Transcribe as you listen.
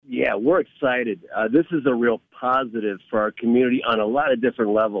Yeah, we're excited. This is a real positive for our community on a lot of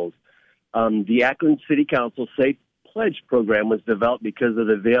different levels. The Akron City Council Safe Pledge program was developed because of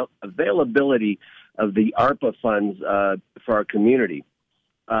the availability of the ARPA funds for our community.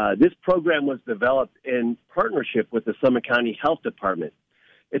 This program was developed in partnership with the Summit County Health Department.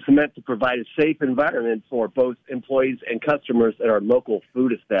 It's meant to provide a safe environment for both employees and customers at our local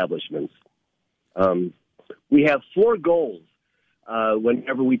food establishments. We have 4 goals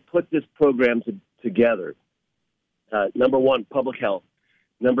whenever we put this program together. Number 1, public health.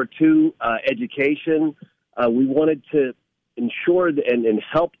 Number 2, education. We wanted to ensure and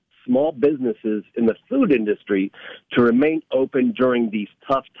help small businesses in the food industry to remain open during these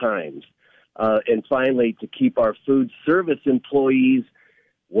tough times. And finally, to keep our food service employees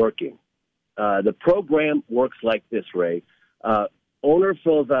working. The program works like this, Ray. Owner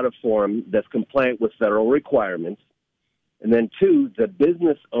fills out a form that's compliant with federal requirements. And then 2, the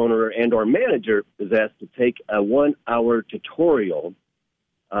business owner and or manager is asked to take a 1-hour tutorial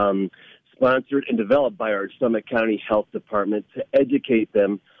sponsored and developed by our Summit County Health Department to educate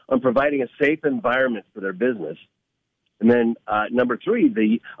them on providing a safe environment for their business. And then number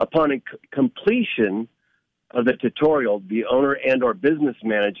 3, upon completion of the tutorial, the owner and or business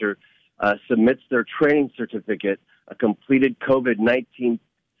manager submits their training certificate, a completed COVID-19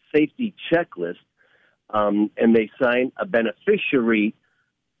 safety checklist, and they sign a beneficiary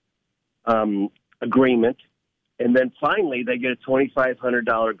agreement. And then finally, they get a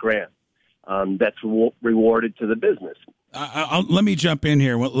 $2,500 grant that's rewarded to the business. Let me jump in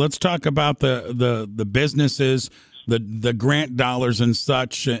here. Well, let's talk about the businesses, the grant dollars and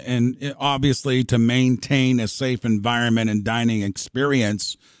such, and obviously to maintain a safe environment and dining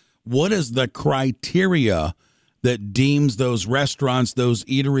experience. What is the criteria that deems those restaurants, those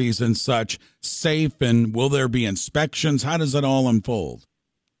eateries and such safe, and will there be inspections? How does it all unfold?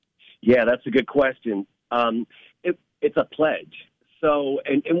 Yeah, that's a good question. It's a pledge. So,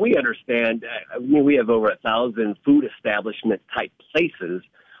 and we understand, we have over 1,000 food establishment type places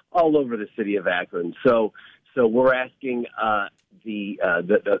all over the city of Akron. So we're asking the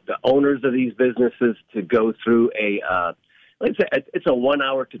owners of these businesses to go through it's a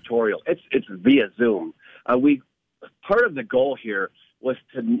 1-hour tutorial. It's via Zoom. Part of the goal here was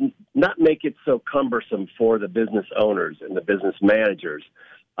to not make it so cumbersome for the business owners and the business managers,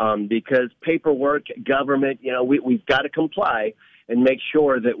 because paperwork, government, we've got to comply and make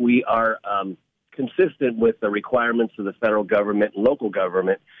sure that we are consistent with the requirements of the federal government and local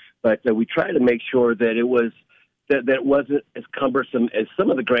government. But we try to make sure that it wasn't as cumbersome as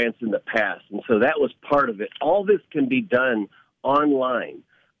some of the grants in the past. And so that was part of it. All this can be done online.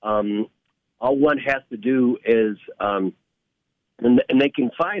 All one has to do is, and they can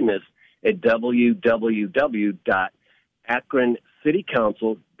find this at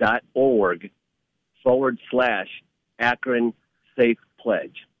www.akroncitycouncil.org/Akron Safe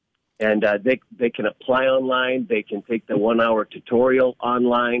Pledge. And they can apply online. They can take the 1-hour tutorial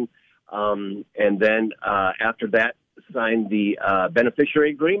online. And then after that, sign the beneficiary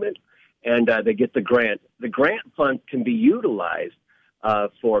agreement, and they get the grant. The grant funds can be utilized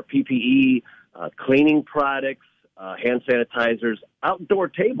for PPE, cleaning products, hand sanitizers, outdoor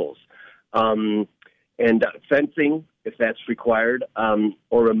tables, and fencing, if that's required,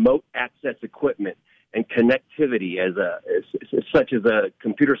 or remote access equipment and connectivity such as a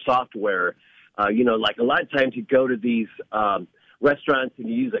computer software. Like a lot of times you go to these restaurants and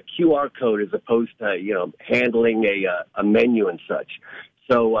you use a QR code as opposed to, handling a menu and such.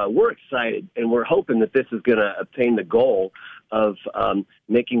 So we're excited, and we're hoping that this is going to obtain the goal of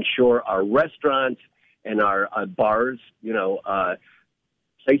making sure our restaurants and our bars,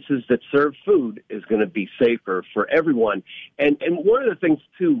 places that serve food is going to be safer for everyone. And one of the things,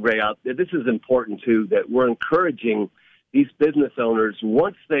 too, Ray, this is important, too, that we're encouraging these business owners,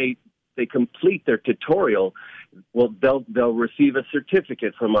 once they complete their tutorial, they'll receive a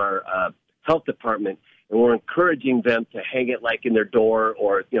certificate from our health department, and we're encouraging them to hang it like in their door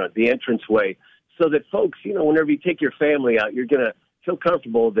or, the entranceway, so that folks, whenever you take your family out, you're going to feel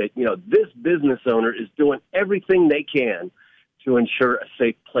comfortable that, this business owner is doing everything they can to ensure a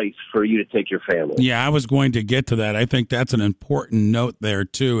safe place for you to take your family. Yeah, I was going to get to that. I think that's an important note there,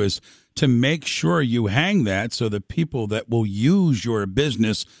 too, is to make sure you hang that so the people that will use your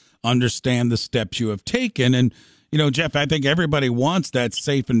business understand the steps you have taken. And, Jeff, I think everybody wants that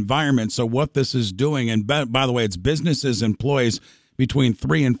safe environment. So what this is doing, and by the way, it's businesses employs between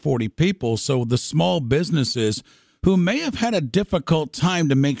 3 and 40 people. So the small businesses who may have had a difficult time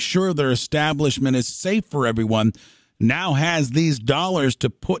to make sure their establishment is safe for everyone now has these dollars to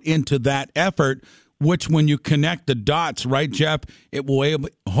put into that effort, which when you connect the dots, right, Jeff, it will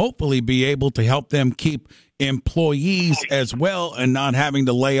hopefully be able to help them keep employees as well and not having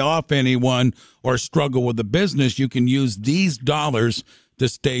to lay off anyone or struggle with the business. You can use these dollars to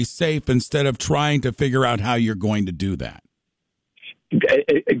stay safe instead of trying to figure out how you're going to do that.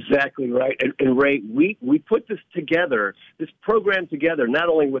 Exactly right. And Ray, we put this program together, not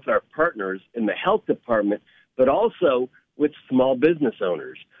only with our partners in the health department, but also with small business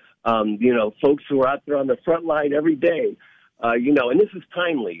owners, folks who are out there on the front line every day, and this is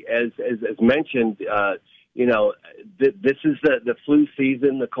timely, as mentioned, this is the flu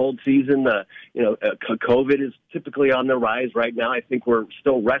season, the cold season, COVID is typically on the rise right now. I think we're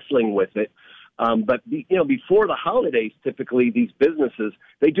still wrestling with it. But before the holidays, typically these businesses,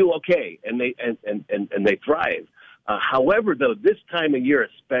 they do okay and they thrive. However, though, this time of year,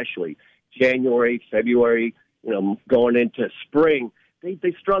 especially January, February, going into spring,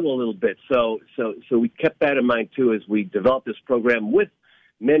 they struggle a little bit. So we kept that in mind too as we developed this program with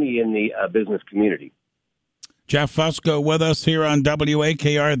many in the business community. Jeff Fusco with us here on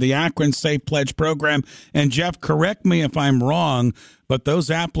WAKR, the Akron Safe Pledge Program. And Jeff, correct me if I'm wrong, but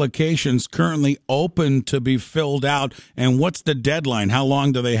those applications currently open to be filled out. And what's the deadline? How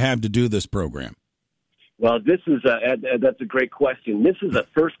long do they have to do this program? Well, that's a great question. This is a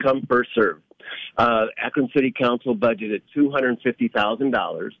first come, first serve. Akron City Council budgeted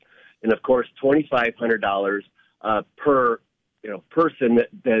 $250,000, and of course $2,500 per person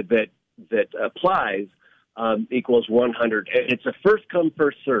that applies. Equals 100. It's a first come,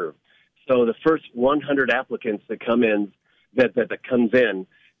 first serve. So the first 100 applicants that come in, that comes in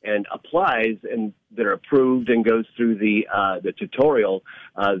and applies and that are approved and goes through the tutorial,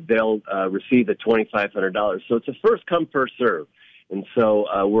 they'll receive the $2,500. So it's a first come, first serve. And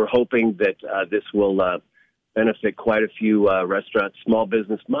so we're hoping that this will benefit quite a few restaurants, small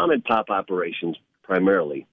business, mom and pop operations primarily.